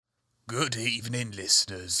Good evening,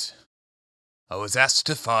 listeners. I was asked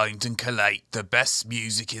to find and collate the best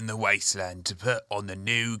music in the wasteland to put on the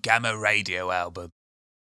new Gamma Radio album.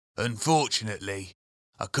 Unfortunately,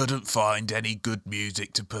 I couldn't find any good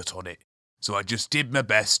music to put on it, so I just did my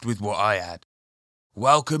best with what I had.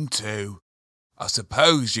 Welcome to, I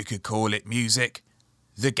suppose you could call it music,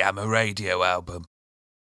 the Gamma Radio album.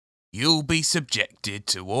 You'll be subjected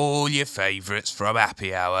to all your favourites from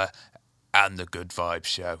Happy Hour and The Good Vibes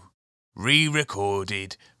Show.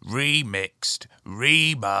 Re-recorded, remixed,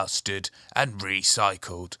 remastered and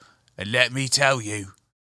recycled. And let me tell you,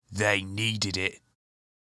 they needed it.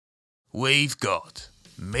 We've got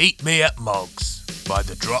Meet Me at Moggs by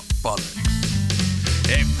The Drop Bollocks.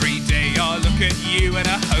 Every day I look at you and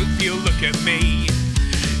I hope you'll look at me.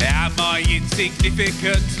 Am I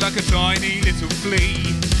insignificant like a tiny little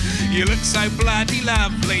flea? You look so bloody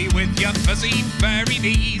lovely with your fuzzy furry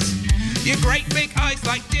knees. Your great big eyes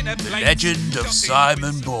like dinner plates. The Legend of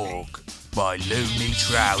Simon Borg by Looney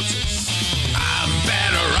Trousers. I'm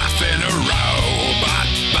better off in a robot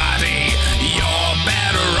body. You're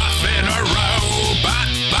better off in a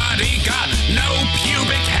robot body. Got no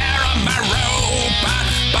pubic hair on my robot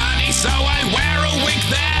body, so I wear a wig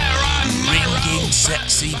there on my Ringing robot.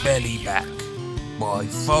 Sexy Belly Back by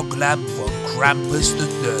Foglamp von Krampus the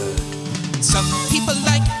Third. Some people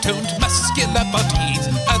like toned muscular bodies,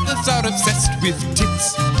 others are obsessed with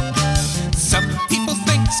tits. Some people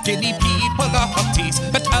think skinny people are hotties,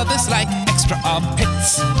 but others like extra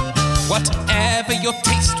armpits. Whatever your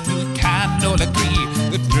taste, we can all agree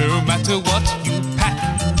that no matter what you pack,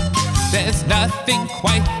 there's nothing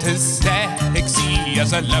quite as sexy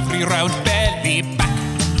as a lovely round belly back.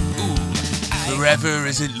 Forever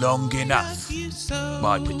Isn't Long Enough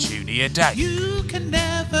by Petunia Dank. You can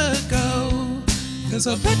never go, 'cause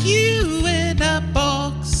I'll put you in a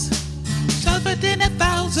box, sheltered in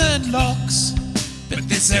 1,000 locks. But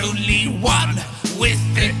there's only one with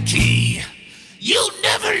the key. You'll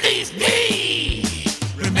never leave me.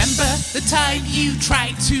 Remember the time you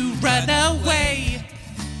tried to run away?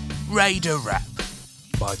 Raider Rap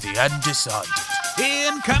by The Undecided.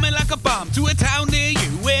 Coming like a bomb to a town near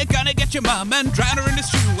you. We're gonna get your mum and drown her in a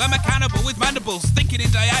stew. I'm a cannibal with mandibles, thinking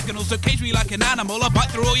in diagonals. So cage me like an animal, I'll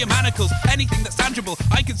bite through all your manacles. Anything that's tangible,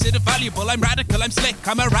 I consider valuable. I'm radical, I'm slick,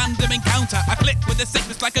 I'm a random encounter. I click with a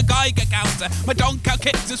sickness like a Geiger counter. My donk out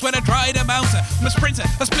kicks is when I try to mount her. I'm a sprinter,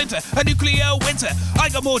 a splinter, a nuclear winter. I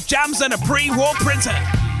got more jams than a pre-war printer.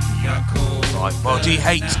 My Body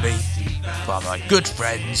Hates Me by my good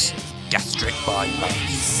friends Gastric Bypass.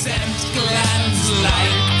 Scent glands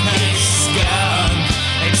like a skunk.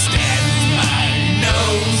 Extend my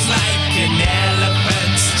nose like an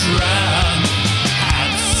elephant's trunk.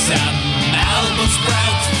 Have some elbow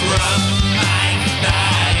sprouts from my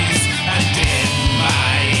thighs. And in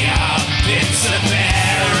my armpits a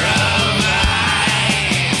pair of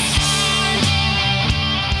eyes.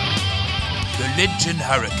 The Linton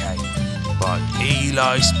Hurricane by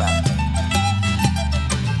Eli Span.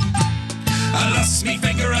 I lost me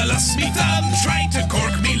finger, I lost me thumb, tried to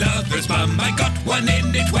cork me lover's bum. I got one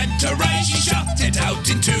in, it went awry, she shot it out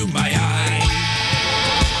into my eye.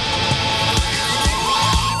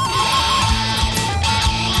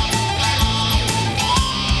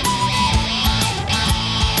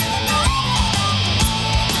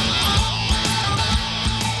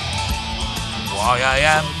 Why I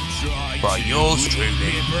Am by yours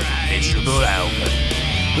truly, Miserable Albert.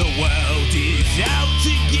 The world is out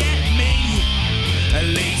to get me, at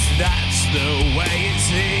least that's the way it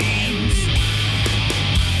seems.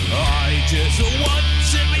 I just want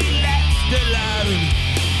to be left alone,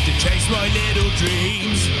 to chase my little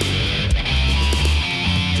dreams,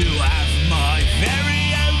 to have my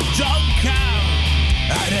very own dog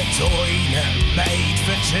and a toilet made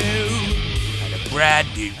for two. And a brand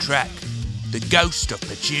new track, The Ghost of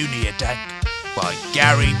Petunia Dank by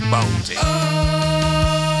Gary Bolton.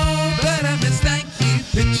 But I must thank you,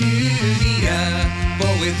 Petunia,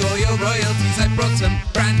 for with all your royalties I brought some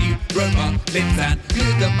brand new robot limbs and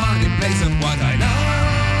good of mine in place of what I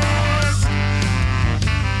lost.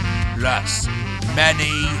 Plus,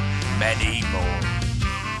 many, many more.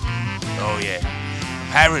 Oh yeah,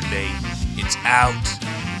 apparently it's out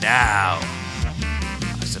now.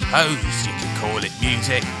 I suppose you could call it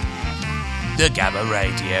music. The Gamma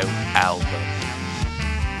Radio album.